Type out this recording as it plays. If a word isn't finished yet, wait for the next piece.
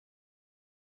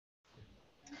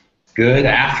Good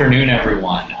afternoon,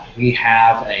 everyone. We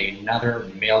have another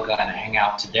Mailgun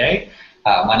Hangout today.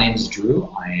 My name is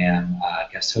Drew. I am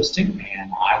guest hosting,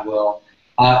 and I will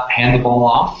hand the ball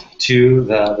off to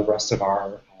the rest of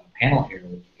our panel here.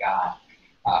 We've got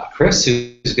Chris,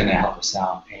 who's going to help us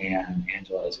out, and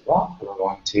Angela as well, who are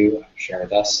going to share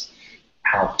with us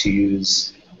how to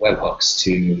use webhooks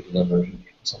to deliver email.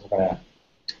 So we're going to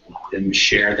let them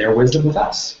share their wisdom with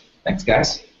us. Thanks,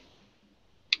 guys.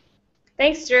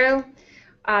 Thanks, Drew.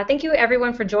 Thank you,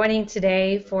 everyone, for joining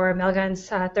today for Mailgun's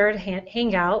third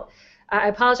Hangout. I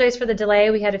apologize for the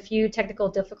delay. We had a few technical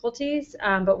difficulties,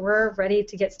 but we're ready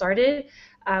to get started.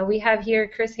 We have here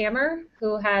Chris Hammer,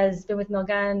 who has been with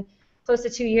Mailgun close to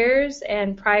 2 years,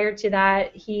 and prior to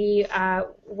that, he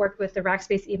worked with the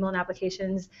Rackspace email and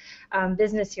applications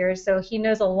business here, so he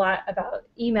knows a lot about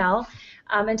email.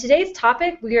 And today's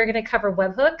topic, we are going to cover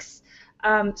webhooks.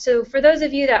 So for those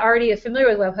of you that already are familiar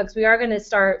with webhooks, we are going to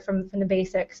start from the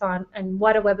basics on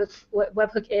what a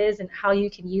webhook is and how you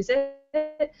can use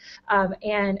it.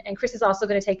 And Chris is also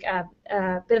going to take a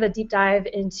bit of a deep dive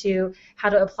into how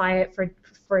to apply it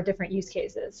for different use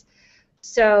cases.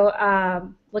 So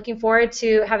looking forward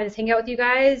to having this hangout with you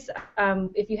guys.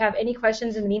 If you have any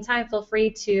questions in the meantime, feel free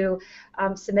to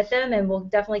submit them, and we'll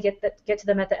definitely get to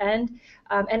them at the end.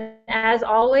 And as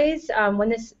always, when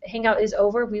this hangout is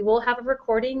over, we will have a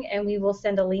recording, and we will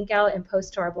send a link out and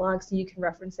post to our blog so you can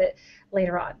reference it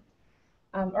later on.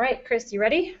 All right, Chris, you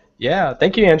ready? Yeah,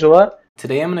 thank you, Angela.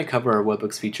 Today I'm going to cover our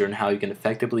Webhooks feature and how you can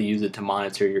effectively use it to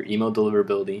monitor your email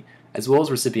deliverability as well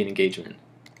as recipient engagement.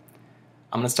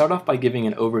 I'm going to start off by giving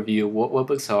an overview of what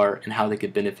webhooks are and how they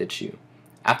could benefit you.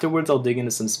 Afterwards, I'll dig into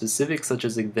some specifics such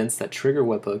as events that trigger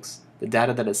webhooks, the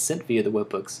data that is sent via the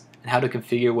webhooks, and how to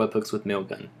configure webhooks with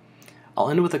Mailgun. I'll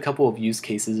end with a couple of use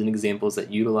cases and examples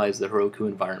that utilize the Heroku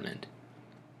environment.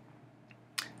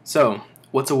 So,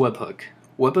 what's a webhook?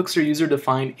 Webhooks are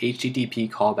user-defined HTTP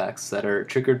callbacks that are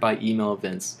triggered by email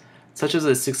events, such as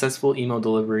a successful email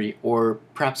delivery or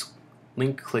perhaps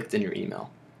link clicked in your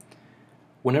email.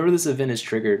 Whenever this event is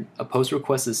triggered, a post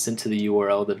request is sent to the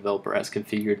URL the developer has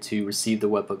configured to receive the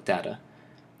webhook data.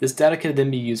 This data can then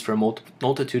be used for a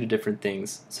multitude of different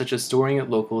things, such as storing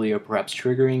it locally or perhaps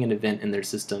triggering an event in their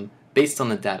system based on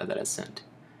the data that is sent.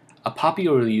 A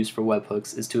popular use for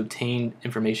webhooks is to obtain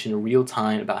information in real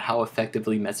time about how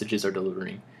effectively messages are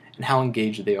delivering and how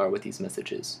engaged they are with these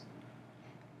messages.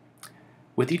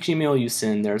 With each email you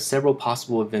send, there are several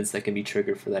possible events that can be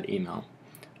triggered for that email.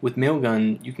 With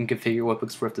Mailgun, you can configure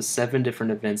webhooks for up to 7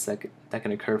 different events that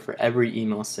can occur for every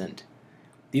email sent.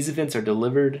 These events are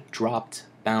delivered, dropped,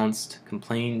 bounced,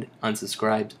 complained,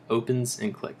 unsubscribed, opens,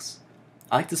 and clicks.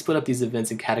 I like to split up these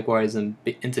events and categorize them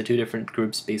into 2 different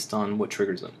groups based on what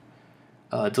triggers them.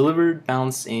 Delivered,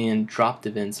 bounced, and dropped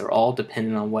events are all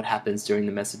dependent on what happens during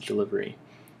the message delivery.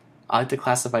 I like to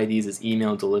classify these as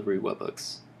email delivery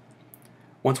webhooks.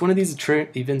 Once one of these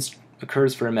events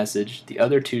occurs for a message, the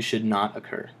other 2 should not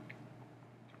occur.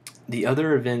 The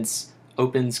other events,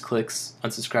 opens, clicks,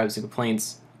 unsubscribes, and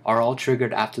complaints, are all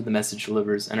triggered after the message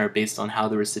delivers and are based on how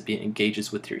the recipient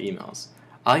engages with your emails.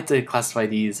 I like to classify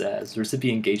these as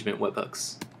recipient engagement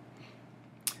webhooks.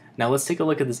 Now let's take a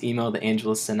look at this email that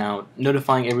Angela sent out,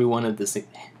 notifying everyone of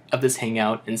this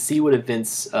hangout and see what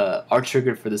events are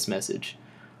triggered for this message.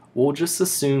 We'll just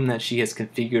assume that she has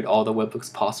configured all the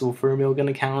webhooks possible for a Mailgun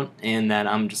account, and that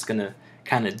I'm just gonna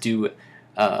kind of do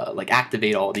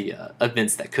activate all the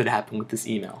events that could happen with this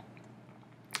email.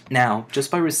 Now,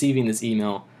 just by receiving this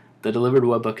email, the delivered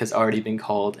webhook has already been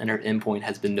called and her endpoint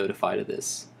has been notified of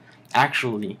this.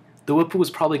 Actually, the webhook was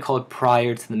probably called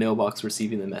prior to the mailbox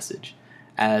receiving the message,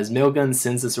 as Mailgun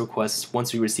sends this request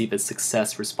once we receive a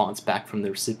success response back from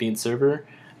the recipient server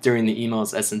during the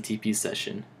email's SMTP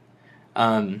session.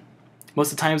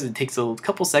 Most of the times it takes a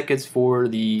couple seconds for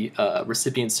the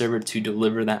recipient server to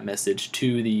deliver that message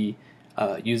to the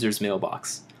user's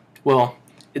mailbox. Well,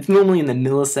 it's normally in the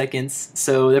milliseconds,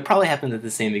 so they probably happened at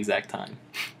the same exact time.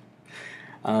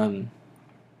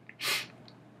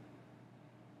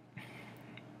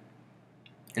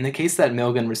 In the case that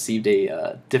Mailgun received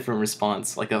a different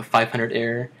response, like a 500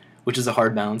 error, which is a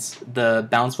hard bounce, the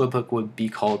bounce webhook would be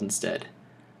called instead.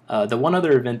 The one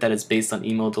other event that is based on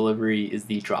email delivery is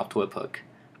the dropped webhook.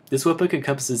 This webhook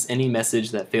encompasses any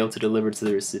message that failed to deliver to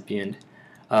the recipient.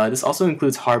 This also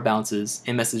includes hard bounces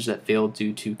and messages that failed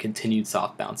due to continued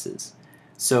soft bounces.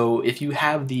 So if you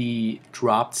have the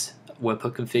dropped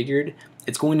webhook configured,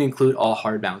 it's going to include all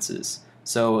hard bounces.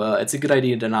 So it's a good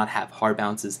idea to not have hard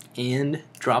bounces and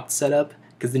dropped setup,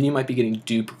 because then you might be getting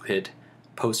duplicate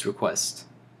post requests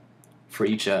for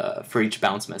each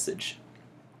bounce message.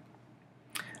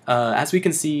 As we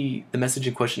can see, the message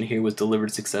in question here was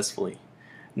delivered successfully.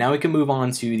 Now we can move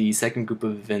on to the second group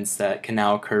of events that can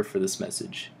now occur for this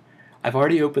message. I've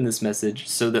already opened this message,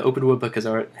 so the open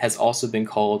webhook has also been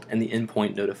called and the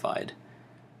endpoint notified.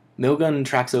 Mailgun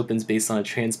tracks opens based on a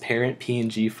transparent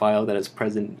PNG file that is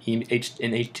present in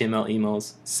HTML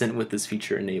emails sent with this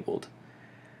feature enabled.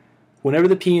 Whenever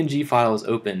the PNG file is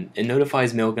open, it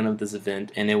notifies Mailgun of this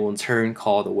event and it will in turn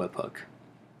call the webhook.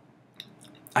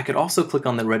 I could also click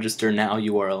on the Register Now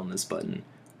URL in this button,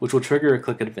 which will trigger a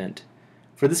click event.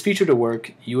 For this feature to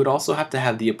work, you would also have to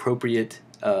have the appropriate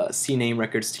CNAME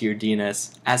records to your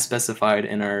DNS as specified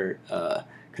in our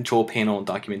control panel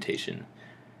documentation.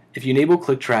 If you enable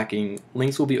click tracking,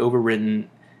 links will be overwritten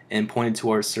and pointed to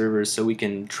our servers so we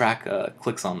can track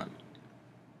clicks on them.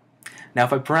 Now,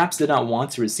 if I perhaps did not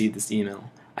want to receive this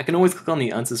email, I can always click on the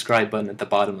unsubscribe button at the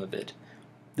bottom of it.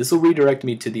 This will redirect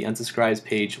me to the unsubscribes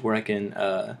page where I can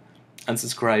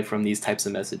unsubscribe from these types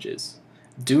of messages.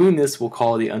 Doing this will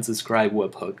call the unsubscribe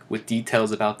webhook with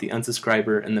details about the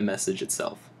unsubscriber and the message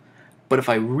itself. But if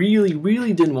I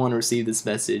really didn't want to receive this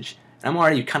message, and I'm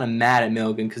already kind of mad at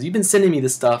Mailgun because you've been sending me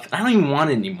this stuff and I don't even want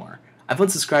it anymore. I've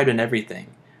unsubscribed and everything.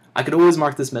 I could always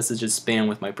mark this message as spam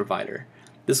with my provider.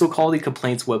 This will call the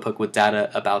complaints webhook with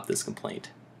data about this complaint.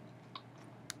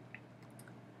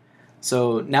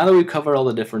 So now that we've covered all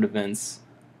the different events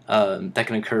that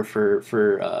can occur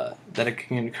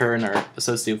in our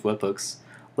associated webhooks,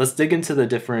 let's dig into the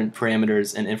different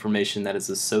parameters and information that is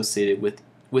associated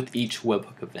with each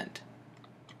webhook event.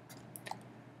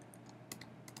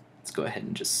 Let's go ahead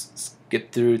and just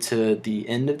skip through to the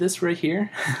end of this right here.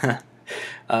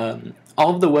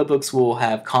 All of the webhooks will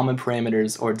have common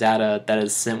parameters or data that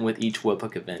is sent with each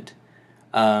webhook event.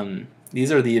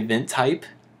 These are the event type,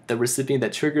 the recipient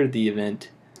that triggered the event,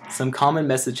 some common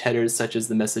message headers such as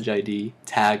the message ID,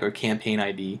 tag, or campaign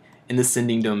ID, and the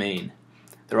sending domain.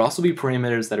 There will also be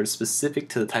parameters that are specific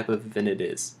to the type of event it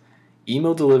is.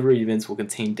 Email delivery events will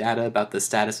contain data about the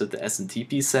status of the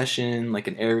SMTP session, like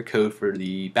an error code for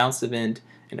the bounce event,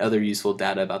 and other useful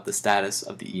data about the status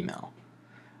of the email.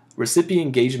 Recipient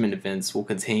engagement events will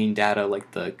contain data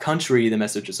like the country the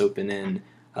message is opened in,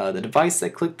 the device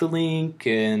that clicked the link,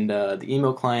 and the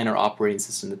email client or operating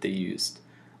system that they used.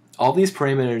 All these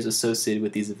parameters associated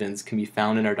with these events can be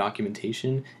found in our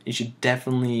documentation, and you should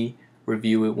definitely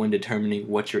review it when determining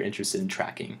what you're interested in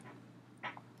tracking.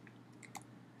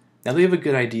 Now that we have a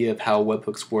good idea of how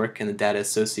webhooks work and the data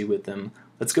associated with them,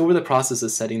 let's go over the process of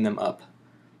setting them up.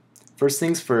 First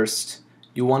things first,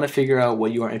 you want to figure out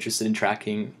what you are interested in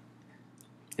tracking.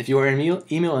 If you are an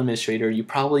email administrator, you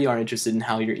probably are interested in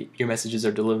how your messages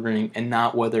are delivering and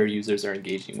not whether users are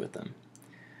engaging with them.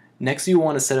 Next, you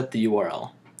want to set up the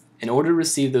URL. In order to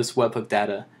receive those webhook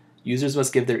data, users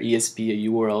must give their ESP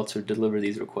a URL to deliver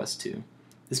these requests to.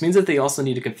 This means that they also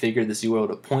need to configure this URL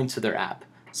to point to their app,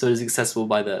 so it is accessible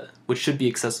which should be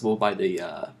accessible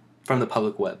from the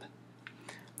public web.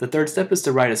 The third step is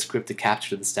to write a script to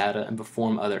capture this data and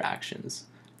perform other actions.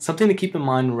 Something to keep in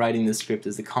mind when writing this script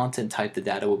is the content type the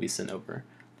data will be sent over.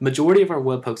 The majority of our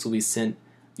webhooks will be sent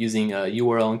using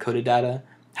URL encoded data.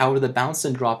 However, the bounce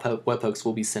and drop webhooks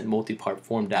will be sent multi-part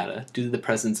form data due to the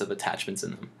presence of attachments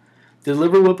in them. The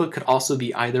delivered webhook could also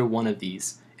be either one of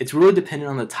these. It's really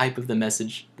dependent on the type of the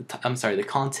message, the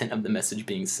content of the message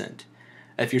being sent.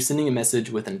 If you're sending a message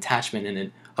with an attachment in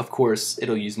it, of course,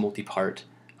 it'll use multi-part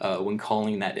when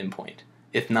calling that endpoint.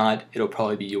 If not, it'll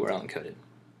probably be URL encoded.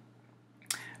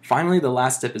 Finally, the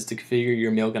last step is to configure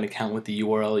your Mailgun account with the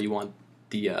URL you want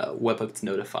the webhook to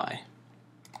notify.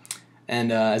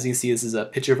 And as you can see, this is a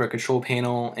picture of our control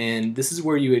panel, and this is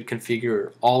where you would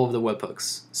configure all of the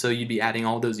webhooks. So you'd be adding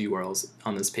all those URLs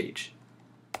on this page.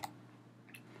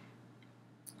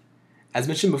 As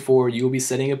mentioned before, you will be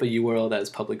setting up a URL that is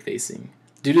public facing.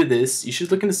 Due to this, you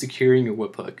should look into securing your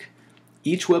webhook.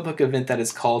 Each webhook event that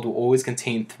is called will always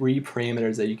contain 3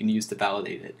 parameters that you can use to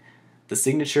validate it: the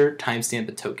signature, timestamp,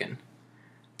 and token.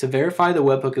 To verify the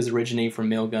webhook is originating from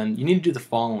Mailgun, you need to do the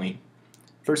following.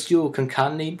 First, you'll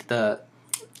concatenate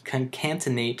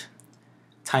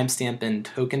timestamp and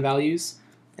token values,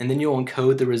 and then you'll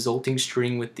encode the resulting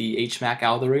string with the HMAC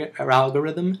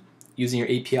algorithm using your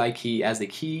API key as the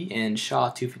key in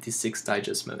SHA-256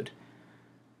 digest mode.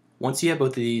 Once you have both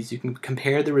of these, you can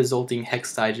compare the resulting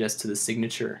hex digest to the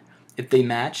signature. If they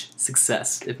match,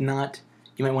 success. If not,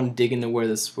 you might want to dig into where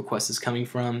this request is coming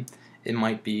from. It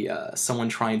might be someone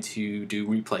trying to do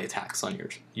replay attacks on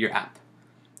your app.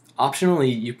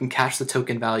 Optionally, you can cache the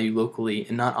token value locally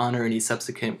and not honor any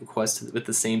subsequent requests with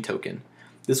the same token.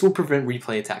 This will prevent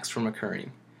replay attacks from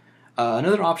occurring.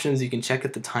 Another option is you can check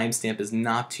if the timestamp is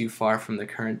not too far from the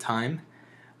current time.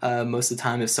 Most of the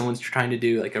time, if someone's trying to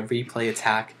do like a replay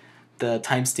attack, the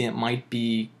timestamp might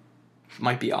be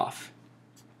off.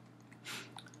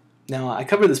 Now, I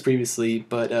covered this previously,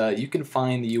 but you can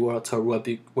find the URL to our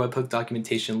webhook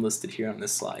documentation listed here on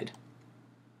this slide.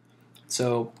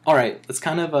 So, all right, let's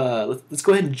kind of let's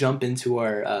go ahead and jump into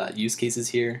our use cases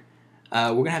here.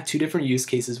 We're gonna have two different use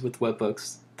cases with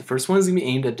webhooks. The first one is gonna be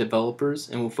aimed at developers,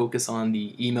 and we'll focus on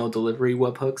the email delivery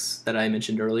webhooks that I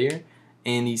mentioned earlier.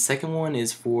 And the second one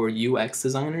is for UX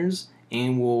designers,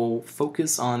 and we'll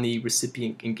focus on the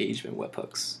recipient engagement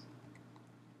webhooks.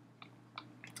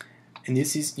 In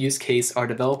this use case, our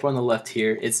developer on the left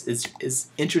here is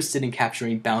interested in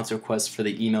capturing bounce requests for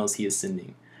the emails he is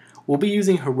sending. We'll be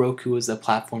using Heroku as the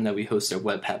platform that we host our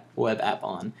web app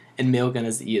on, and Mailgun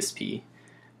as the ESP.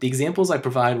 The examples I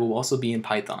provide will also be in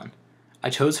Python. I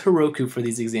chose Heroku for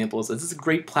these examples as it's a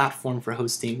great platform for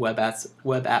hosting web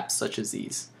apps such as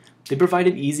these. They provide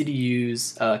an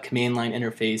easy-to-use command line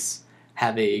interface,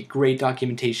 have a great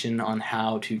documentation on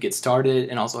how to get started,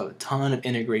 and also have a ton of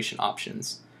integration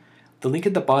options. The link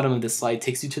at the bottom of this slide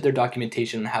takes you to their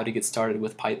documentation on how to get started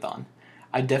with Python.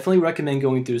 I definitely recommend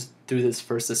going through this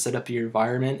first to set up your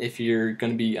environment if you're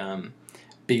going to be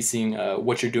basing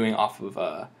what you're doing off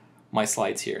of my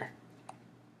slides here.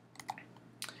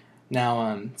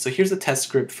 Now, so here's a test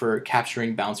script for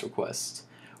capturing bounce requests.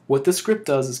 What this script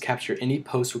does is capture any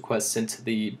post request sent to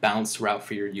the bounce route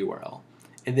for your URL.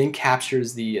 It then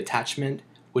captures the attachment,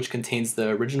 which contains the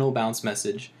original bounce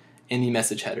message, and the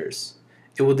message headers.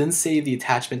 It will then save the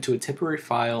attachment to a temporary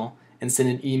file and send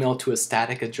an email to a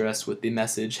static address with the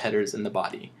message headers in the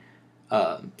body,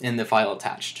 in the file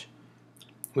attached.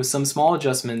 With some small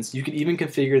adjustments, you could even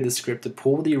configure the script to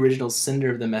pull the original sender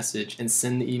of the message and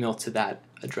send the email to that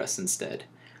address instead.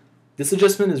 This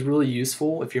adjustment is really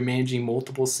useful if you're managing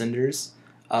multiple senders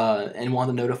and want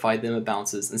to notify them of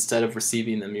bounces instead of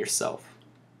receiving them yourself.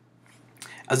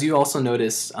 As you also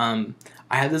notice, I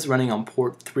have this running on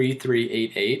port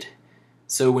 3388.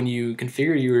 So when you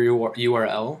configure your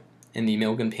URL in the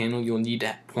Mailgun panel, you'll need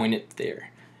to point it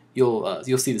there. You'll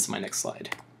see this in my next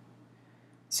slide.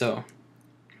 So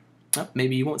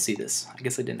maybe you won't see this. I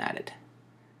guess I didn't add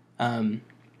it.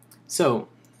 So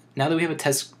now that we have a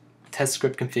test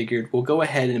script configured, we'll go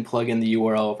ahead and plug in the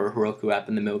URL of our Heroku app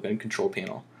in the Mailgun control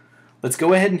panel. Let's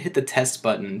go ahead and hit the test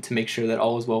button to make sure that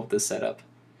all is well with this setup.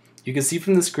 You can see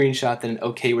from the screenshot that an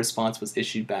OK response was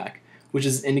issued back, which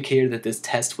is an indicator that this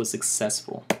test was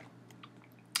successful.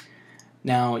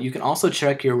 Now, you can also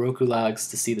check your Heroku logs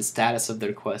to see the status of the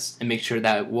request and make sure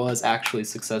that it was actually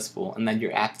successful and that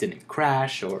your app didn't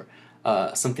crash or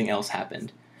something else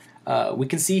happened. We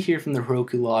can see here from the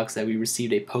Heroku logs that we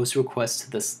received a post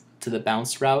request to the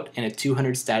bounce route and a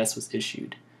 200 status was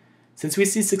issued. Since we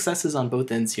see successes on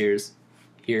both ends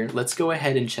here, let's go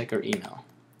ahead and check our email.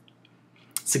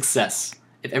 Success.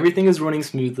 If everything is running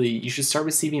smoothly, you should start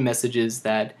receiving messages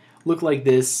that look like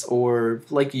this, or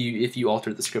like if you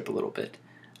alter the script a little bit.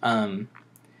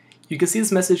 You can see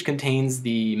this message contains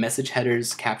the message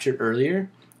headers captured earlier,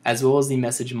 as well as the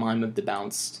message mime of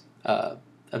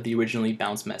the originally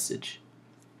bounced message.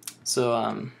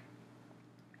 So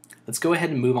let's go ahead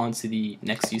and move on to the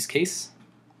next use case.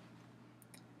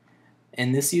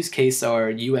 In this use case,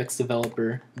 our UX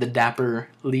developer, the dapper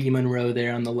Lee Monroe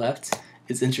there on the left,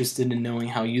 is interested in knowing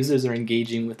how users are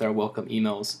engaging with our welcome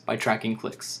emails by tracking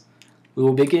clicks. We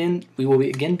will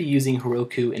again be using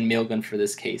Heroku and Mailgun for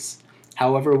this case.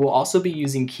 However, we'll also be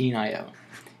using Keen.io.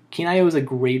 Keen.io is a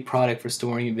great product for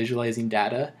storing and visualizing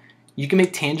data. You can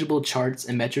make tangible charts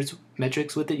and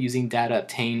metrics with it using data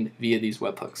obtained via these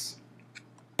webhooks.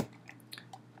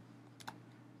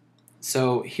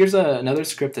 So here's another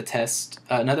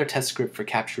test script for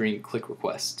capturing click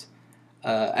requests.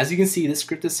 As you can see, this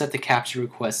script is set to capture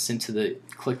requests sent to the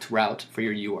clicked route for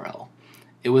your URL.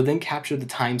 It will then capture the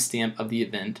timestamp of the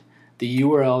event, the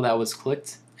URL that was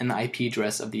clicked, and the IP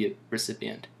address of the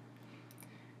recipient.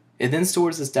 It then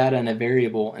stores this data in a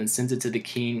variable and sends it to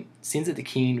Keen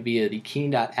via the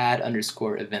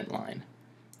keen.add_event line.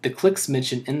 The clicks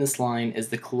mentioned in this line is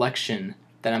the collection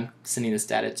that I'm sending this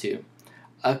data to.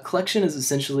 A collection is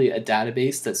essentially a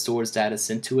database that stores data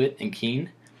sent to it in Keen.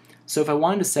 So if I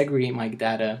wanted to segregate my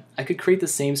data, I could create the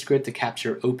same script to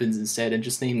capture opens instead and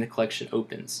just name the collection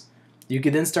opens. You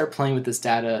could then start playing with this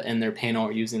data in their panel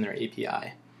or using their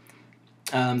API.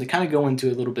 To kind of go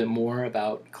into a little bit more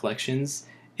about collections,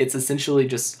 it's essentially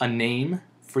just a name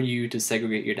for you to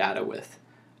segregate your data with.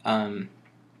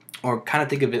 Or kind of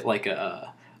think of it like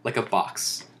a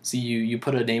box. So you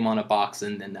put a name on a box,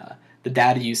 and then the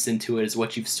data you send to it is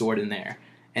what you've stored in there.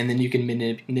 And then you can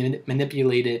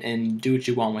manipulate it and do what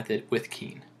you want with it with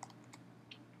Keen.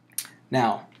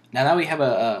 Now, Now that we have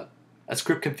a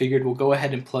script configured, we'll go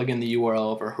ahead and plug in the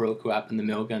URL of our Heroku app in the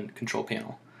Mailgun control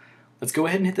panel. Let's go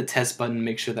ahead and hit the test button and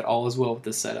make sure that all is well with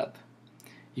the setup.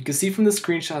 You can see from the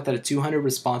screenshot that a 200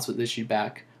 response was issued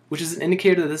back, which is an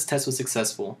indicator that this test was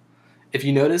successful. If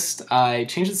you noticed, I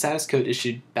changed the status code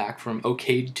issued back from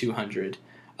OK to 200.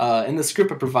 In the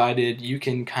script I provided, you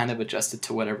can kind of adjust it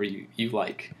to whatever you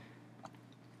like.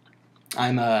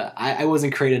 I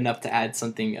wasn't creative enough to add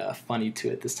something funny to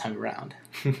it this time around.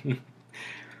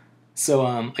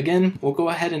 So again, we'll go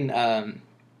ahead and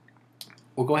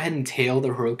tail the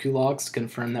Heroku logs to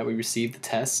confirm that we received the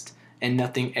test and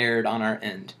nothing errored on our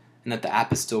end, and that the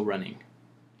app is still running.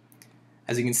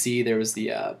 As you can see, there was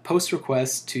the post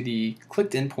request to the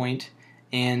clicked endpoint,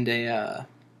 and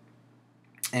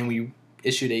we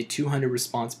issued a 200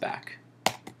 response back.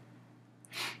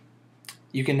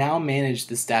 You can now manage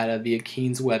this data via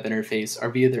Keen's web interface or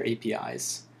via their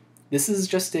APIs. This is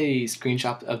just a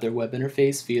screenshot of their web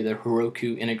interface via their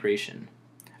Heroku integration.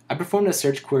 I performed a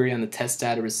search query on the test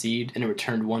data received, and it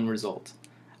returned one result.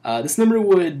 This number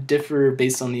would differ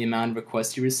based on the amount of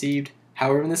requests you received.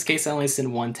 However, in this case, I only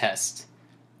sent one test.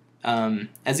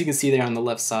 As you can see there on the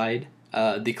left side,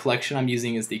 the collection I'm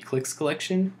using is the clicks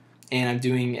collection, and I'm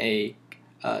doing a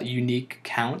unique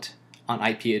count on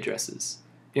IP addresses.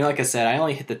 Like I said, I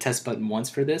only hit the test button once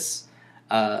for this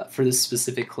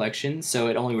specific collection, so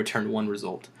it only returned one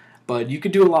result. But you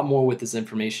could do a lot more with this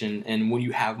information, and when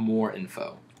you have more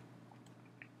info.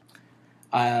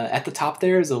 At the top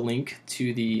there is a link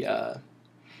to the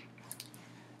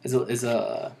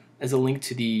link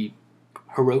to the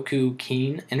Heroku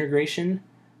Keen integration,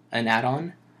 an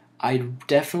add-on. I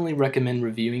definitely recommend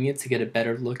reviewing it to get a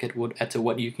better look at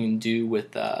what you can do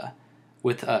with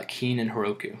Keen and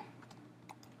Heroku.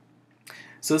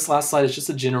 So this last slide is just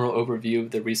a general overview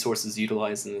of the resources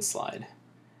utilized in this slide.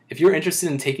 If you're interested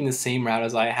in taking the same route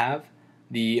as I have,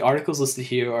 the articles listed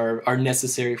here are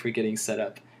necessary for getting set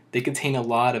up. They contain a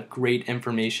lot of great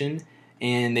information,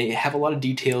 and they have a lot of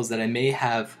details that I may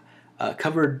have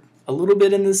covered a little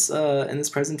bit in this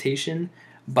presentation,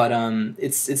 but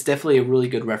it's definitely a really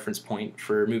good reference point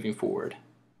for moving forward.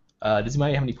 Does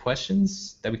anybody have any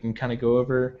questions that we can kind of go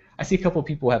over? I see a couple of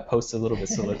people have posted a little bit,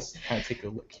 so let's kind of take a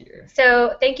look here.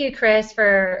 So thank you, Chris,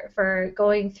 for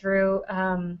going through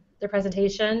the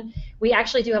presentation. We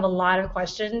actually do have a lot of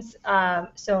questions,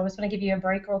 so I just want to give you a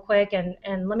break real quick, and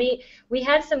we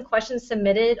had some questions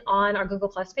submitted on our Google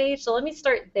Plus page, so let me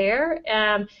start there,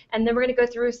 and then we're going to go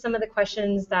through some of the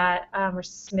questions that were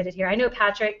submitted here. I know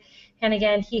Patrick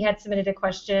Hannigan, he had submitted a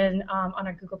question on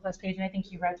our Google Plus page, and I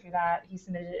think you read through that. He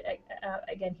submitted it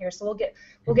again here, so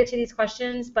we'll get to these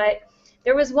questions. But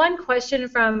there was one question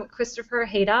from Christopher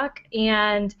Haydock,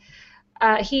 and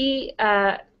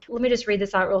let me just read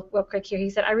this out real quick here. He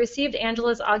said, I received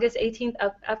Angela's August 18th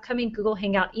upcoming Google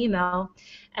Hangout email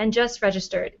and just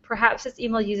registered. Perhaps this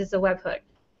email uses a webhook.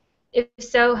 If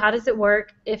so, how does it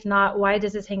work? If not, why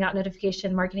does this Hangout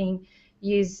notification marketing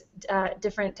use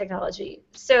different technology?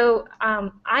 So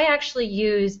I actually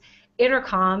use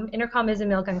Intercom. Intercom is a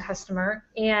Mailgun customer,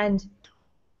 and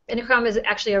Intercom is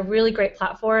actually a really great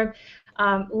platform.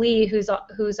 Lee, who's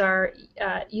our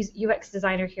UX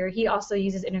designer here, he also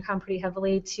uses Intercom pretty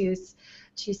heavily to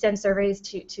send surveys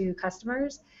to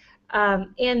customers,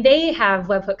 and they have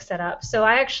webhooks set up. So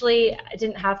I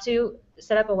didn't have to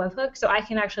set up a webhook, so I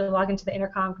can actually log into the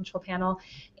Intercom control panel,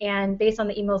 and based on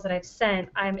the emails that I've sent,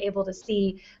 I'm able to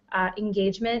see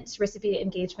engagement, recipient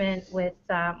engagement with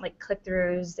like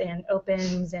click-throughs and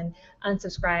opens and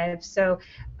unsubscribes. So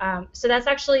that's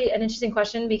actually an interesting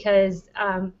question, because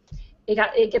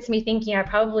it gets me thinking.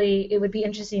 It would be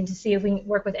interesting to see if we can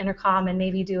work with Intercom and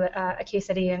maybe do a case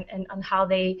study and on how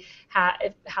they have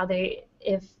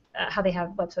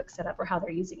webhooks set up or how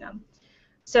they're using them.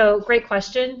 So great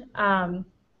question.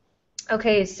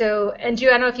 Okay, so Andrew,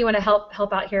 I don't know if you want to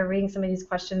help out here reading some of these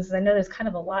questions, because I know there's kind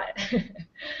of a lot.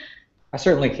 I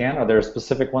certainly can. Are there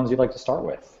specific ones you'd like to start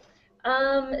with?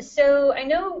 So I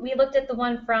know we looked at the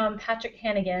one from Patrick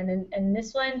Hannigan, and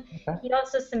this one, okay, he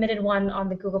also submitted one on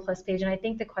the Google Plus page, and I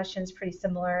think the question is pretty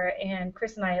similar, and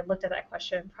Chris and I had looked at that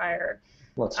question prior.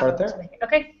 Let's start there.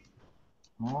 Okay.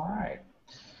 All right.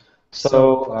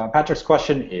 So Patrick's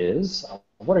question is,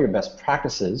 what are your best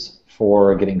practices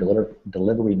for getting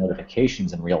delivery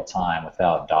notifications in real time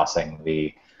without DOSing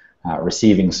the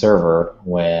receiving server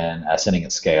when sending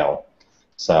at scale?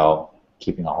 So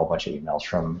keeping a whole bunch of emails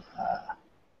from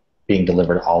being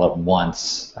delivered all at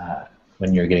once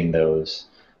when you're getting those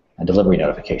delivery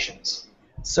notifications.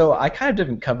 So I kind of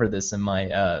didn't cover this in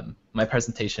my my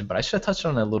presentation, but I should have touched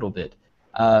on it a little bit.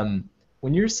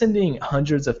 when you're sending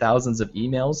hundreds of thousands of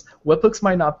emails, webhooks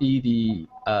might not be the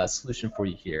solution for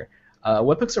you here.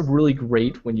 Webhooks are really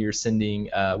great when you're sending,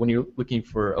 when you're looking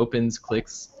for opens,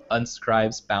 clicks,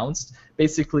 unscribes, bounced,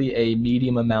 basically a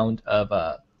medium amount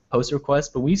of post requests.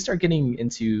 But when you start getting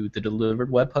into the delivered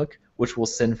webhook, which will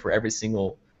send for every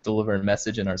single delivered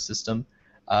message in our system,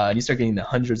 and you start getting the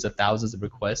hundreds of thousands of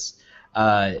requests.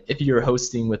 If you're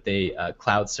hosting with a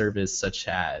cloud service such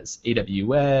as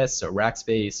AWS or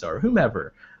Rackspace or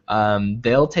whomever,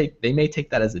 they may take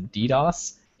that as a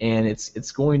DDoS, and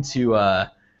it's going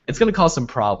to cause some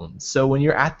problems. So when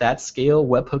you're at that scale,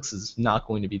 webhooks is not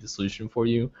going to be the solution for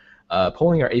you.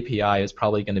 Pulling our API is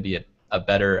probably going to be a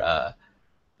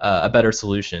better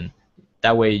solution.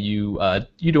 That way you have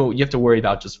to worry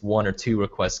about just one or two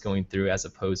requests going through as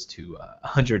opposed to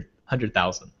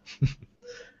 100,000.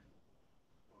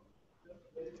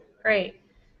 Great.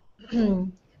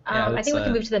 I think we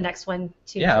can move to the next one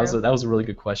too. Yeah, that was a really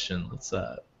good question. Let's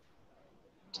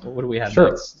what do we have Sure.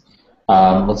 next?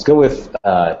 Let's go with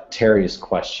Terry's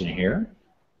question here.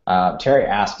 Terry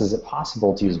asks, is it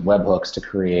possible to use webhooks to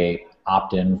create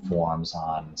opt-in forms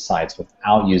on sites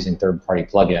without using third-party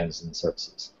plugins and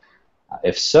services?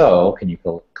 If so, can you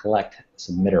collect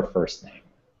submitter first name?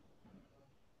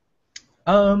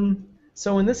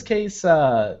 So in this case,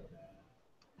 I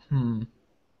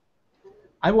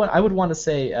would want to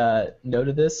say no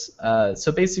to this.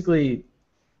 So basically,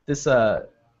 this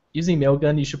using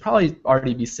Mailgun, you should probably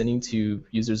already be sending to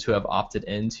users who have opted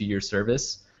into your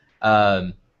service.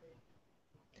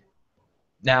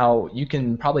 Now, you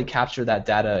can probably capture that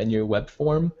data in your web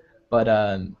form, but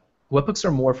webhooks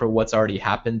are more for what's already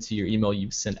happened to your email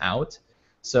you've sent out.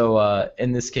 So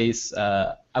in this case,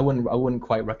 I wouldn't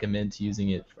quite recommend using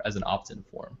it as an opt-in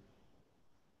form.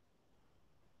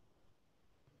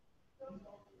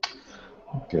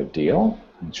 Good deal.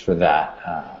 Thanks for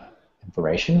that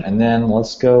information. And then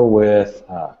let's go with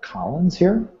Collins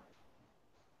here.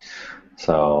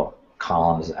 So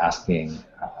Collins is asking,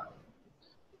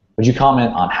 would you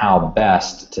comment on how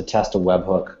best to test a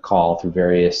webhook call through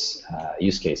various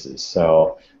use cases?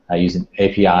 So use an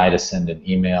API to send an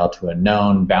email to a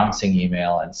known bouncing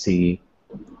email and see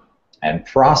and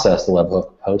process the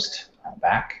webhook post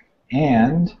back.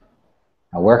 And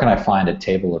where can I find a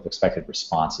table of expected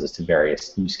responses to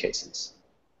various use cases?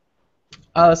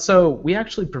 So we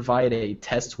actually provide a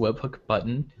test webhook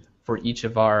button for each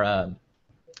of our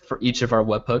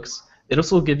webhooks. It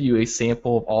also will give you a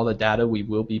sample of all the data we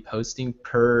will be posting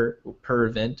per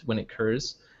event when it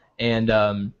occurs, and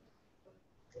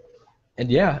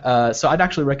yeah, so I'd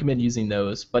actually recommend using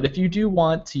those. But if you do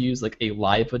want to use like a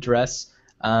live address,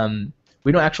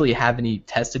 we don't actually have any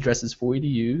test addresses for you to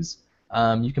use.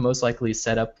 You can most likely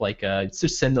set up like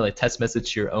just send a test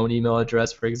message to your own email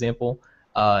address, for example,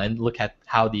 and look at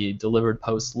how the delivered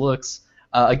post looks.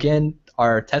 Again,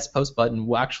 our test post button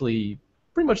will actually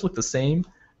pretty much look the same.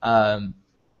 So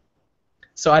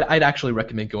I'd actually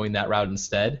recommend going that route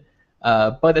instead.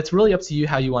 But it's really up to you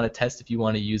how you want to test if you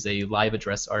want to use a live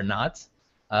address or not.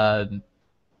 Yeah,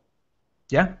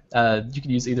 you can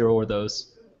use either or those.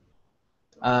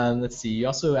 Let's see, you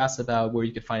also asked about where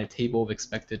you could find a table of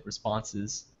expected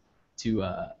responses to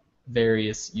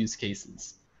various use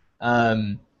cases.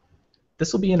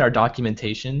 This will be in our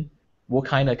documentation. We'll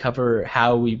kind of cover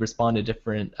how we respond to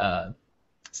different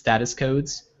status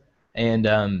codes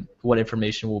and what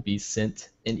information will be sent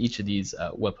in each of these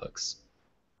webhooks.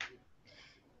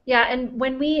 Yeah, and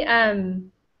when we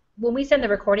send the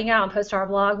recording out and post to our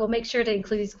blog, we'll make sure to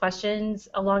include these questions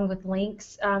along with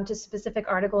links to specific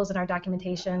articles in our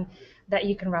documentation that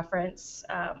you can reference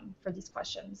for these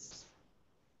questions.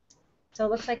 So it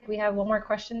looks like we have one more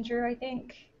question, Drew, I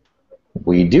think.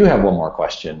 We do have one more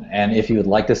question, and if you would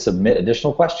like to submit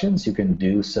additional questions, you can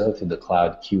do so through the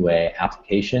Cloud QA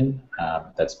application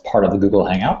that's part of the Google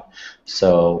Hangout.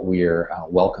 So we're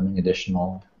welcoming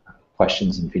additional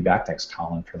questions and feedback. Thanks,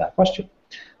 Colin, for that question.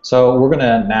 So we're going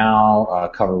to now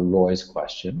cover Roy's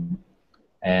question,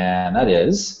 and that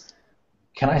is,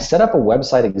 can I set up a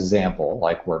website example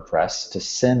like WordPress to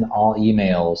send all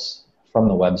emails from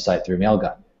the website through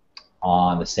Mailgun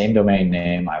on the same domain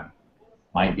name I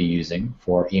might be using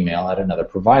for email at another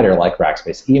provider like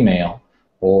Rackspace Email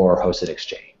or Hosted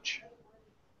Exchange?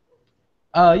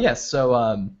 Yes,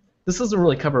 so this doesn't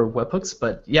really cover webhooks,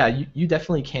 but yeah, you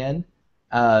definitely can.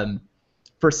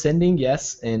 For sending,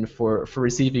 yes, and for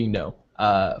receiving, no.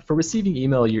 For receiving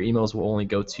email, your emails will only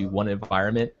go to one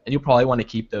environment, and you'll probably want to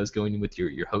keep those going with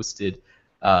your hosted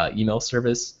email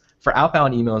service. For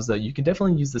outbound emails, though, you can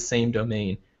definitely use the same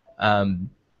domain.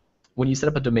 when you set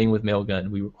up a domain with Mailgun,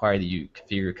 we require that you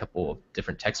configure a couple of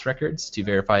different text records to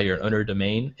verify your owner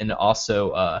domain, and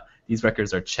also these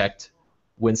records are checked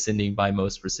when sending by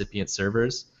most recipient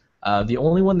servers. The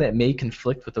only one that may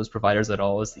conflict with those providers at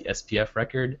all is the SPF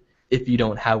record, if you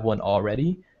don't have one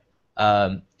already,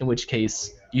 in which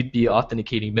case you'd be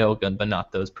authenticating Mailgun but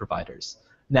not those providers.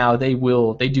 Now they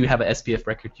do have a SPF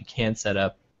record you can set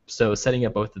up, so setting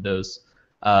up both of those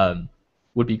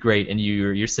would be great, and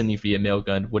you're sending via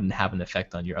Mailgun wouldn't have an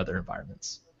effect on your other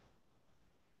environments.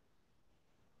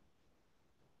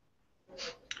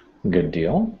 Good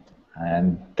deal.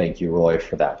 And thank you, Roy,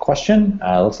 for that question.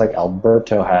 Looks like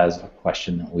Alberto has a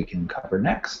question that we can cover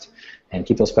next. And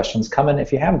keep those questions coming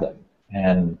if you have them.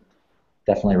 And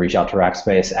definitely reach out to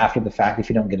Rackspace after the fact if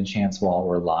you don't get a chance while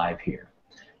we're live here.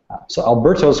 So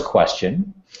Alberto's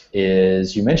question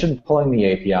is, you mentioned pulling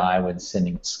the API when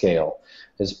sending at scale.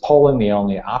 Is polling the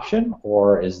only option,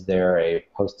 or is there a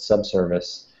post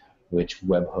subservice, which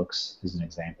Webhooks is an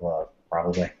example of,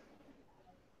 probably?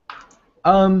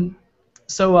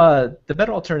 So the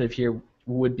better alternative here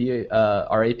would be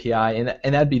our API, and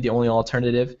that'd be the only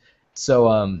alternative.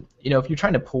 So you know, if you're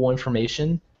trying to pull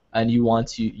information and you want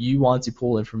to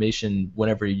pull information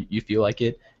whenever you feel like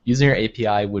it, using your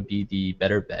API would be the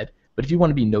better bet. But if you want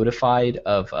to be notified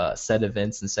of set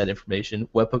events and set information,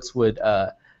 Webhooks would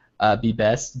be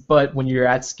best. But when you're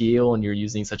at scale and you're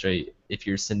using if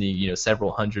you're sending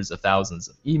several hundreds of thousands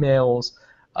of emails,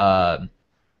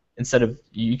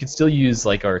 you can still use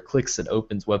like our clicks and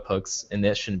opens webhooks, and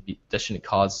that shouldn't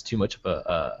cause too much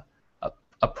of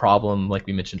a problem like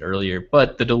we mentioned earlier.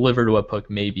 But the delivered webhook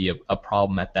may be a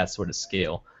problem at that sort of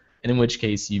scale, and in which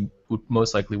case you would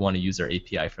most likely want to use our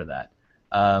API for that.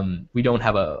 We don't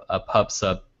have a pub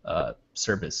sub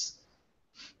service.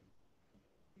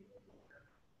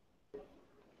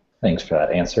 Thanks for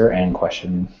that answer and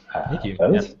question. Thank you.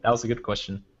 Yeah, that was a good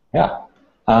question. Yeah.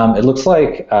 It looks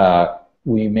like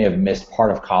we may have missed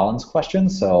part of Colin's question,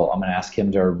 so I'm going to ask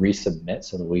him to resubmit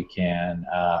so that we can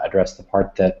address the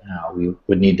part that we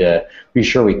would need to be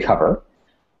sure we cover.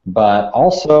 But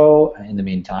also, in the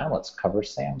meantime, let's cover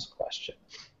Sam's question.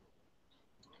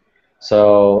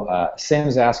 So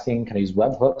Sam's asking, can I use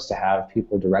webhooks to have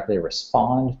people directly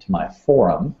respond to my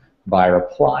forum by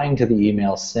replying to the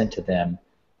email sent to them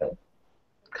that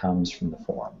comes from the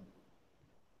forum?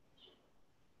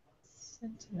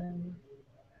 Sent to them.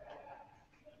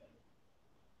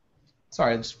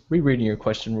 Sorry, just rereading your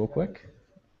question real quick.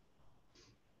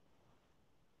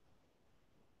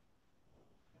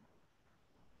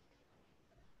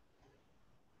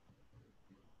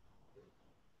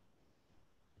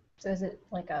 So is it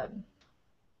like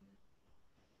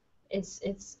it's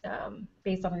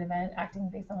based on an event, acting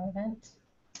based on an event?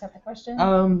 Is that the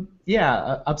question?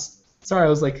 Yeah, I'm sorry, I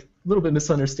was like a little bit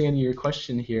misunderstanding your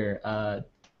question here.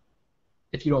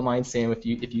 If you don't mind, Sam, if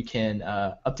you can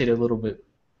update it a little bit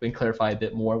and clarify a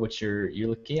bit more what you're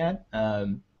looking at,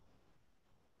 and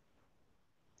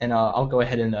I'll go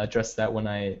ahead and address that when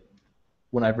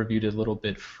I've reviewed it a little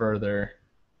bit further.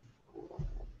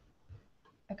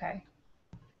 Okay.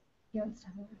 You want to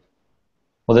start?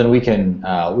 Well, then we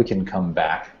can come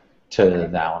back to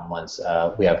that one once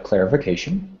we have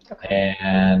clarification. Okay.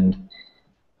 And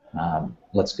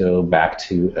let's go back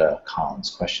to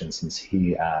Colin's question since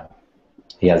he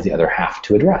has the other half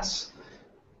to address.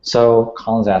 So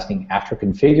Colin's asking, after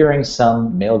configuring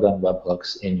some Mailgun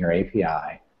webhooks in your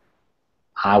API,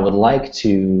 I would like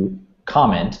to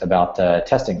comment about the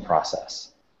testing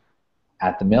process.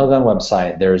 At the Mailgun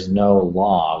website, there's no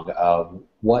log of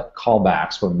what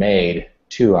callbacks were made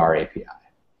to our API.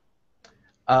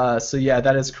 So yeah,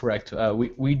 that is correct.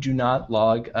 We do not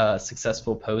log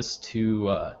successful posts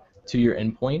to your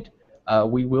endpoint.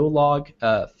 We will log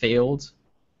failed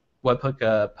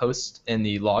webhook posts in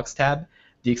the logs tab.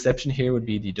 The exception here would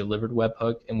be the delivered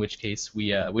webhook, in which case we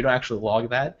don't actually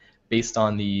log that based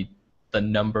on the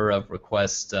number of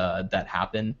requests that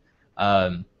happen.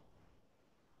 But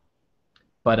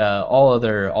all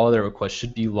other requests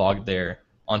should be logged there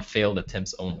on failed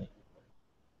attempts only.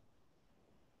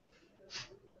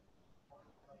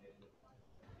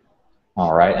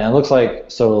 All right, and it looks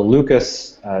like, so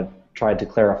Lucas tried to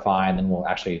clarify, and then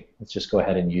let's just go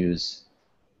ahead and use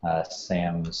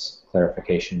Sam's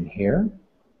clarification here.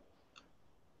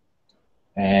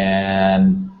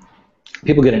 And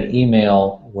people get an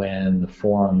email when the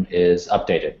forum is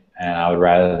updated, and I would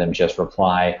rather them just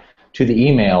reply to the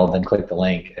email than click the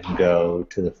link and go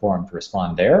to the forum to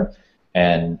respond there.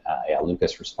 And yeah,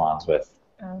 Lucas responds with,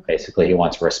 basically he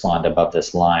wants to respond above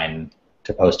this line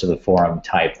to post to the forum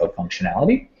type of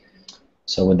functionality.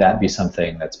 So would that be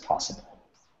something that's possible?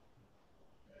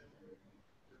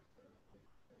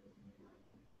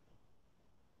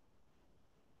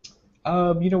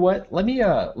 You know what? Let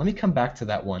me come back to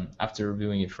that one after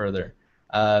reviewing it further.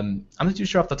 I'm not too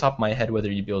sure off the top of my head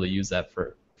whether you'd be able to use that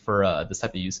for this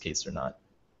type of use case or not.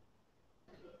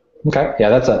 Okay, yeah,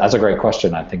 that's a great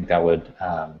question. I think that would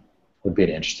be an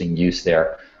interesting use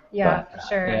there. Yeah, But, for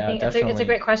sure. I Yeah, think it's definitely. a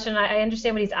great question. I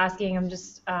understand what he's asking. I'm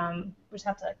just we just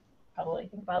have to probably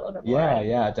think about it a little bit more. Yeah, Right?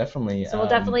 yeah, definitely. So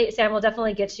Sam will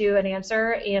definitely get you an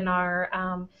answer in our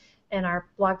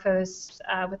blog post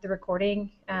with the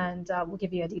recording, and we'll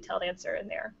give you a detailed answer in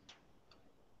there.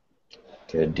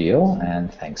 Good deal,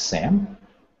 and thanks, Sam.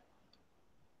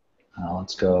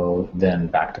 Let's go then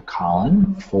back to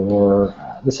Colin for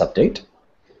this update.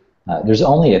 There's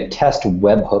only a test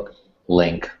webhook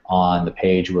link on the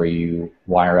page where you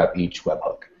wire up each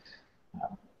webhook.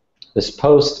 This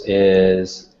posts a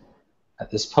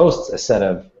set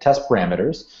of test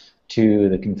parameters to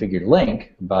the configured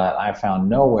link, but I found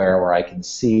nowhere where I can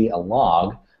see a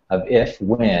log of if,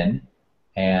 when,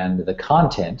 and the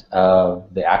content of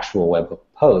the actual webhook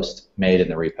post made in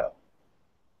the repo.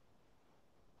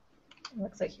 It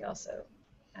looks like he also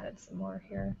added some more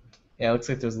here. Yeah, it looks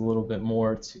like there's a little bit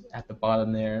more at the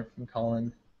bottom there from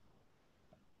Colin.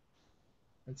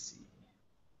 Let's see.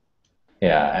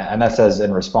 Yeah, and that says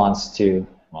in response to,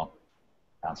 well,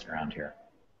 bouncing around here.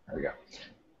 There we go.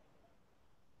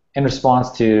 In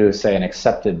response to, say, an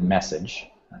accepted message,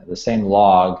 the same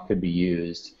log could be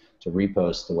used to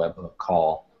repost the webhook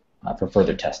call for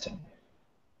further testing.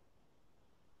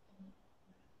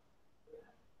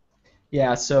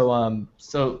 Yeah, so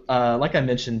like I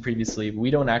mentioned previously,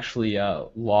 we don't actually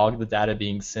log the data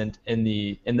being sent in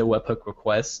the webhook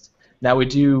request. Now we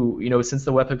do, since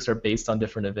the webhooks are based on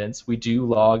different events, we do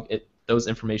log those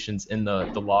informations in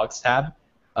the logs tab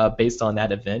based on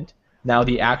that event. Now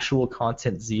the actual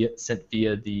content sent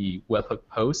via the webhook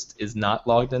post is not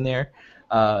logged in there.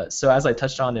 So as I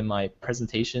touched on in my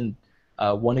presentation,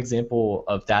 one example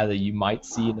of data that you might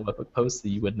see in the webhook post that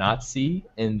you would not see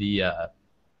in the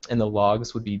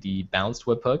logs would be the bounced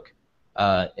webhook.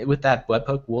 With that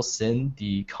webhook, we'll send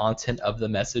the content of the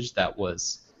message that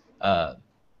was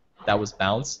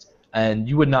bounced, and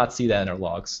you would not see that in our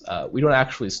logs. We don't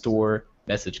actually store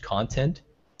message content,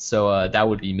 so that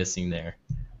would be missing there.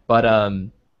 But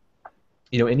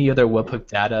any other webhook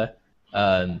data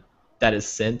that is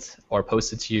sent or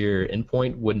posted to your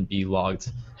endpoint wouldn't be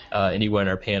logged anywhere in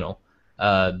our panel.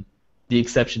 The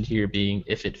exception here being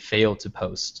if it failed to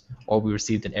post or we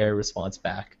received an error response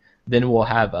back, then we'll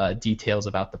have details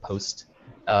about the post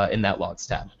in that logs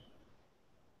tab.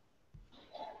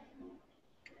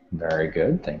 Very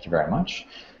good. Thank you very much.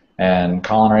 And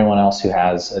Colin or anyone else who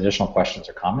has additional questions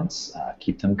or comments,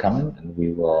 keep them coming, and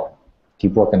we will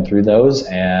keep working through those.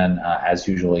 And as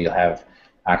usual, you'll have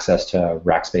access to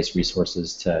Rackspace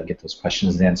resources to get those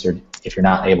questions answered if you're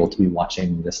not able to be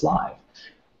watching this live.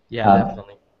 Yeah,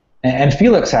 definitely. And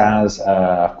Felix has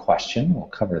a question. We'll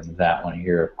cover that one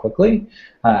here quickly.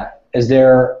 Is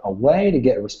there a way to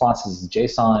get responses in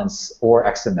JSON or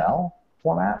XML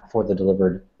format for the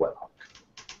delivered webhook?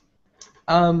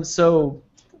 So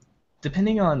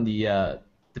depending on the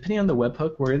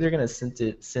webhook, we're either going to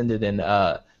send it in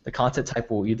the content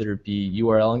type will either be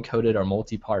URL encoded or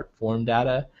multi-part form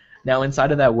data. Now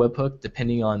inside of that webhook,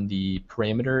 depending on the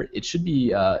parameter, it should be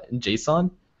in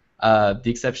JSON. The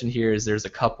exception here is there's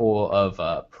a couple of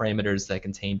parameters that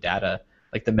contain data,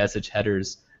 like the message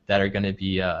headers, that are going to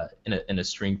be in a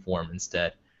string form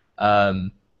instead.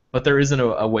 But there isn't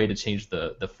a way to change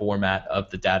the format of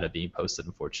the data being posted,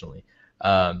 unfortunately.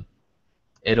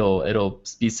 It'll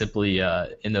be simply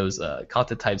in those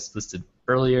content types listed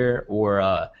earlier,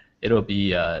 or it'll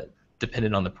be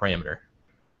dependent on the parameter.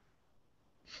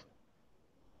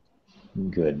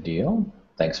 Good deal.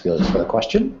 Thanks, Felix, for the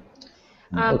question.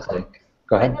 Looks like.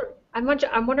 Go ahead. I'm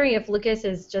wondering if Lucas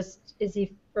is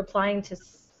he replying to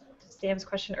Sam's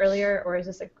question earlier, or is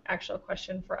this an actual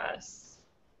question for us?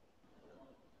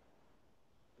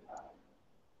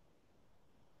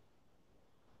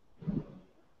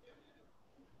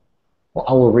 Well,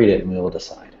 I will read it and we will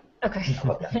decide. Okay.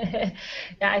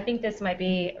 Yeah, I think this might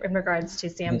be in regards to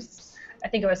Sam's. I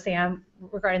think it was Sam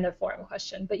regarding the forum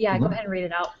question. But yeah, go ahead and read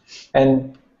it out.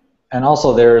 And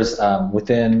also, there's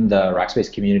within the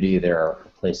Rackspace community, there are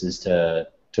places to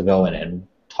go in and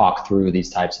talk through these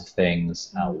types of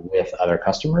things with other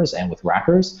customers and with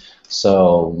Rackers.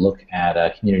 So look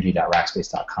at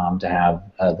community.rackspace.com to have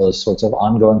those sorts of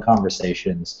ongoing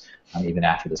conversations even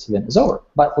after this event is over.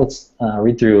 But let's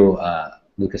read through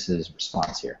Lucas's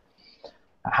response here.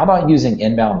 How about using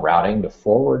inbound routing to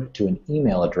forward to an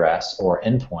email address or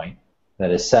endpoint that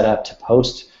is set up to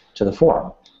post to the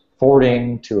forum?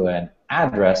 Forwarding to an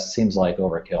address seems like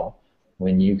overkill.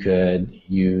 when you could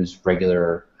use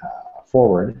regular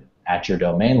forward at your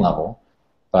domain level,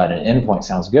 but an endpoint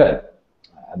sounds good.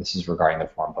 This is regarding the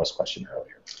forum post question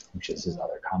earlier, which is his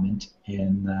other comment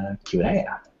in the Q&A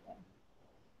app.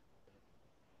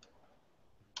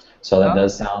 So that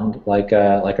does sound like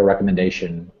a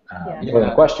recommendation for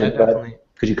the question, but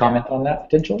could you comment on that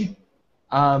potentially?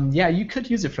 Yeah, you could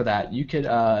use it for that. You could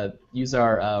use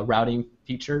our routing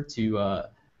feature to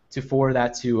forward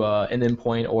that to an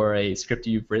endpoint or a script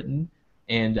you've written,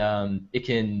 and it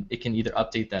can either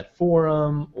update that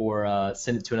forum or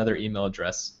send it to another email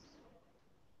address.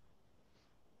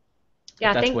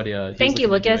 Yeah, thank you,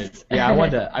 Lucas. Yeah,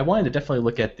 I wanted to definitely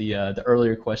look at the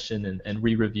earlier question and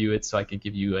re-review it so I could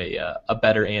give you a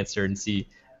better answer and see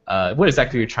what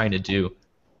exactly you're trying to do.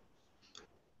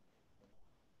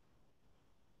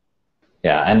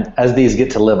 Yeah, and as these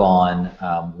get to live on,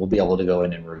 we'll be able to go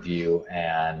in and review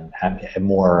and have a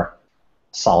more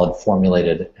solid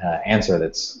formulated answer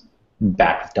that's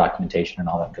backed with documentation and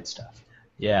all that good stuff.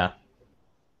 Yeah.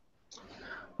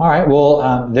 All right,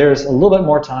 well, there's a little bit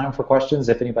more time for questions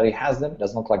if anybody has them. It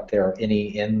doesn't look like there are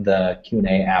any in the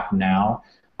Q&A app now.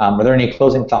 Are there any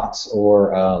closing thoughts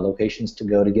or locations to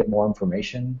go to get more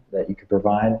information that you could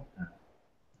provide?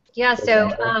 Yeah,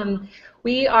 so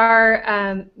we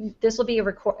are, this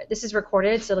is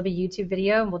recorded, so it'll be YouTube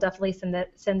video, and we'll definitely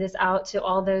send this out to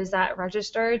all those that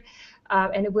registered.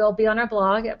 And it will be on our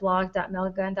blog at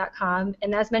blog.mailgun.com.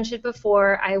 And as mentioned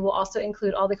before, I will also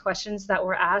include all the questions that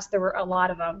were asked. There were a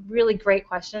lot of them, really great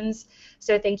questions.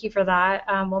 So thank you for that.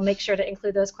 We'll make sure to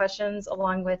include those questions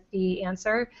along with the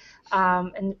answer.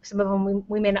 And some of them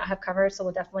we may not have covered, so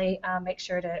we'll definitely make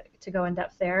sure to go in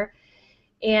depth there.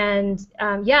 And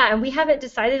yeah, and we haven't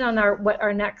decided on what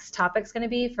our next topic's going to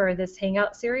be for this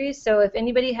Hangout series. So if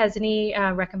anybody has any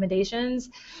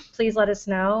recommendations, please let us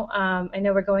know. I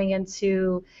know we're going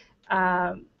into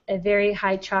a very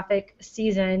high traffic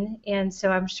season, and so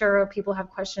I'm sure people have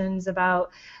questions about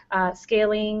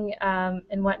scaling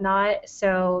and whatnot.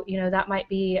 So that might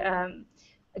be a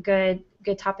good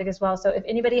topic as well. So if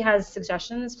anybody has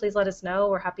suggestions, please let us know.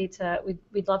 We're happy to.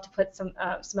 We'd love to put some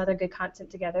other good content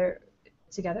together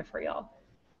for y'all.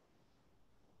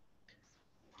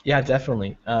 Yeah,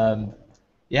 definitely.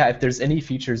 Yeah, if there's any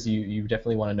features you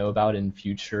definitely want to know about in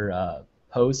future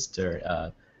posts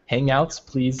or Hangouts,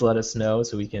 please let us know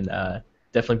so we can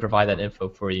definitely provide that info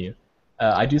for you.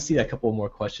 I do see that a couple more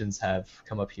questions have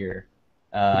come up here.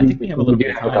 I think we have a little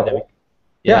bit of time.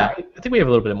 I think we have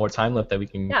a little bit more time left that we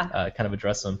can kind of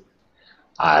address them.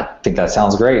 I think that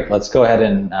sounds great. Let's go ahead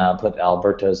and put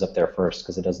Alberto's up there first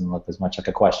because it doesn't look as much like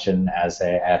a question as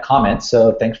a comment.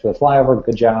 So thanks for the flyover.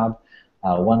 Good job.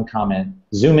 One comment.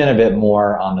 Zoom in a bit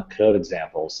more on the code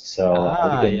examples. So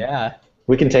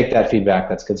we can take that feedback.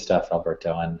 That's good stuff,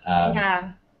 Alberto. And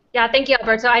yeah, thank you,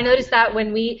 Alberto. I noticed that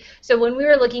when we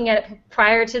were looking at it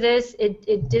prior to this,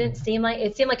 it didn't seem like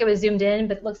it was zoomed in,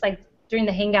 but it looks like during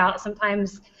the Hangout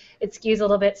sometimes it skews a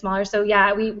little bit smaller. So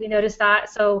yeah, we noticed that.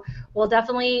 So we'll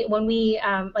definitely, when we,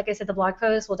 like I said, the blog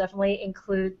post, we'll definitely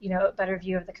include, a better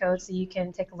view of the code so you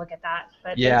can take a look at that.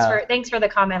 But thanks for the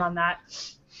comment on that.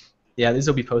 Yeah, these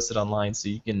will be posted online, so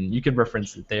you can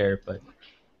reference it there. But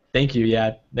thank you.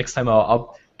 Yeah, next time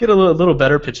I'll get a little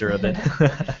better picture of it.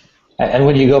 And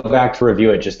when you go back to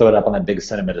review it, just throw it up on that big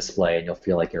cinema display, and you'll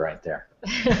feel like you're right there.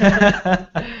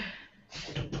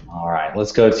 All right,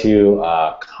 let's go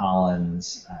to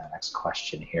Colin's next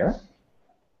question here.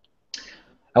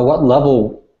 At what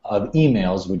level of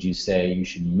emails would you say you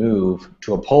should move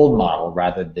to a polled model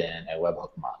rather than a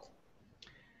webhook model?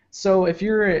 So if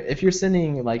you're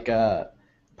sending like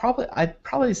I'd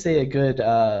probably say a good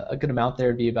amount there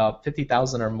would be about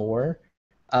 50,000 or more.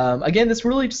 Again, this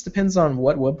really just depends on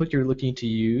what webhook you're looking to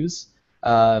use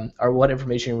or what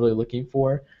information you're really looking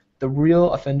for. The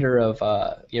real offender of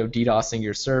DDoSing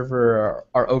your server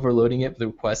or overloading it with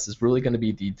requests is really going to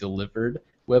be the delivered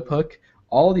webhook.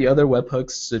 All the other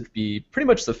webhooks should be pretty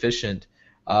much sufficient,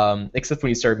 except when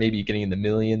you start maybe getting in the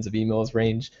millions of emails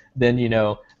range. Then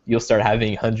you'll start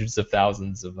having hundreds of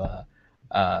thousands of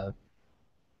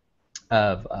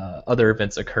other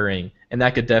events occurring, and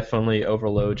that could definitely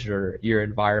overload your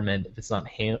environment if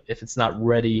it's not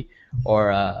ready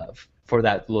or for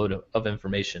that load of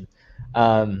information.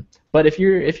 But if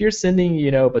you're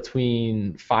sending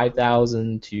between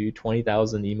 5,000 to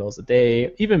 20,000 emails a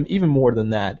day, even more than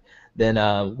that, then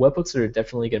webhooks are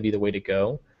definitely going to be the way to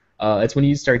go. It's when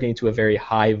you start getting to a very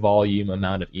high volume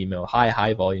amount of email,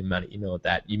 high volume amount of email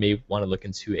that you may want to look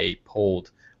into a polled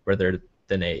rather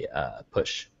than a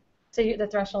push. So the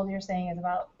threshold you're saying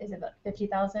is it about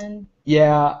 50,000?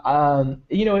 Yeah,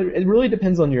 it really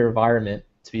depends on your environment.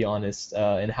 to be honest,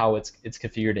 and how it's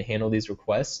configured to handle these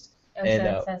requests. Oh,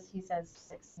 And so he says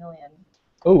 6 million.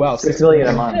 oh wow, 6 million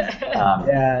a month.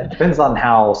 Yeah. It depends on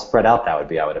how spread out that would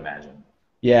be, I would imagine.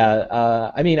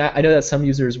 Yeah, I mean, I know that some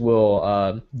users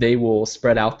will they will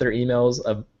spread out their emails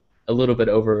a little bit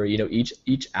over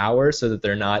each hour so that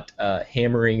they're not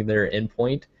hammering their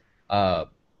endpoint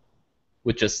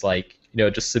with just like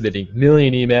just submitting a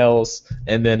million emails,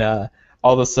 and then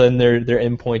all of a sudden their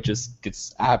endpoint just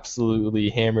gets absolutely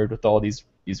hammered with all these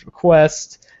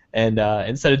requests. And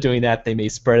instead of doing that, they may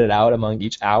spread it out among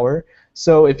each hour.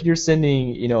 So if you're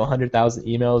sending 100,000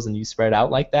 emails and you spread it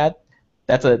out like that,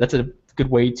 that's a good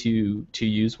way to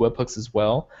use webhooks as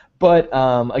well. But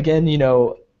again,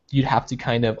 you'd have to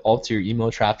kind of alter your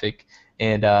email traffic,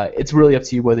 and it's really up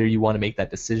to you whether you want to make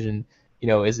that decision.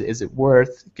 Is it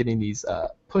worth getting these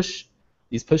push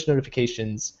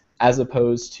notifications as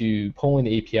opposed to pulling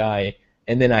the API,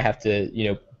 and then I have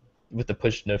to with the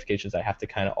push notifications I have to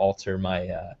kind of alter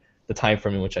my the time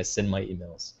frame in which I send my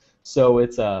emails. So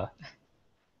it's kind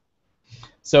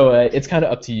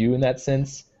of up to you in that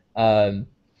sense.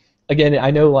 Again,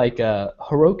 I know like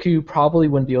Heroku probably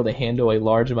wouldn't be able to handle a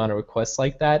large amount of requests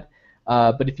like that,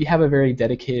 but if you have a very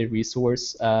dedicated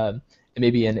resource, and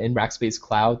maybe in Rackspace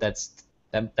Cloud that's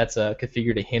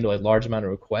configured to handle a large amount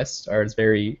of requests, or is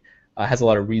very has a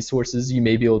lot of resources, you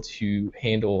may be able to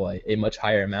handle a much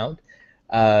higher amount.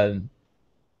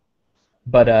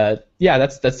 But yeah,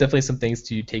 that's definitely some things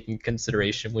to take in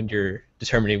consideration when you're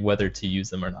determining whether to use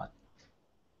them or not.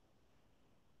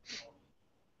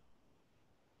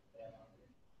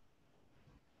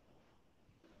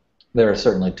 There are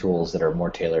certainly tools that are more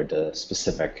tailored to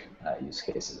specific use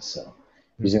cases. So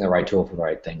using the right tool for the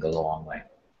right thing goes a long way.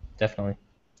 Definitely.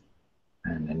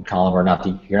 And Colin, you're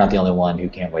not the only one who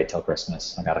can't wait till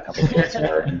Christmas. I got a couple of kids who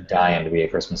are dying to be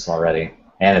at Christmas already,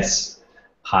 and it's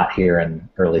hot here in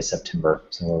early September,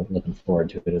 so we're looking forward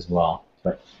to it as well.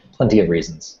 But plenty of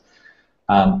reasons.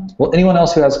 Well, anyone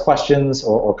else who has questions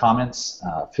or comments,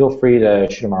 feel free to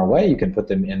shoot them our way. You can put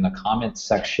them in the comments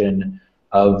section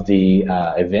of the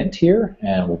event here,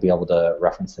 and we'll be able to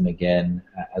reference them again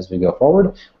as we go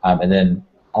forward, and then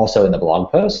also in the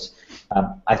blog post.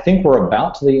 I think we're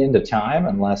about to the end of time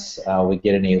unless we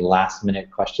get any last-minute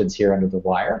questions here under the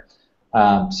wire.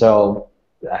 So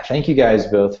thank you guys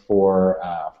both for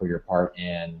your part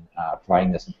in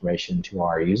providing this information to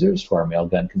our users, to our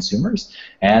Mailgun consumers,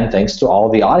 and thanks to all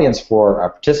the audience for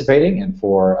participating and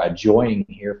for joining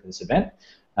here for this event.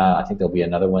 I think there'll be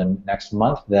another one next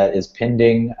month that is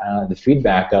pending the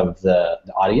feedback of the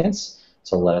audience,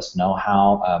 so let us know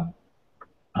how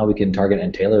we can target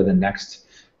and tailor the next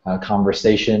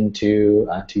conversation to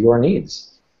your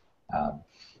needs.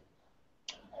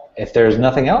 If there's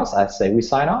nothing else, I'd say we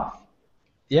sign off.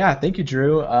 Yeah, thank you,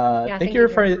 Drew. Thank you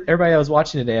for everybody that was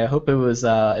watching today. I hope it was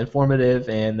informative,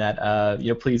 and that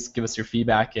please give us your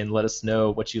feedback and let us know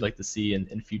what you'd like to see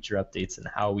in future updates and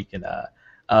how we can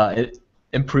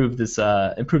improve the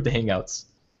Hangouts.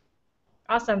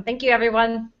 Awesome. Thank you,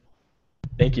 everyone.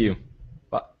 Thank you.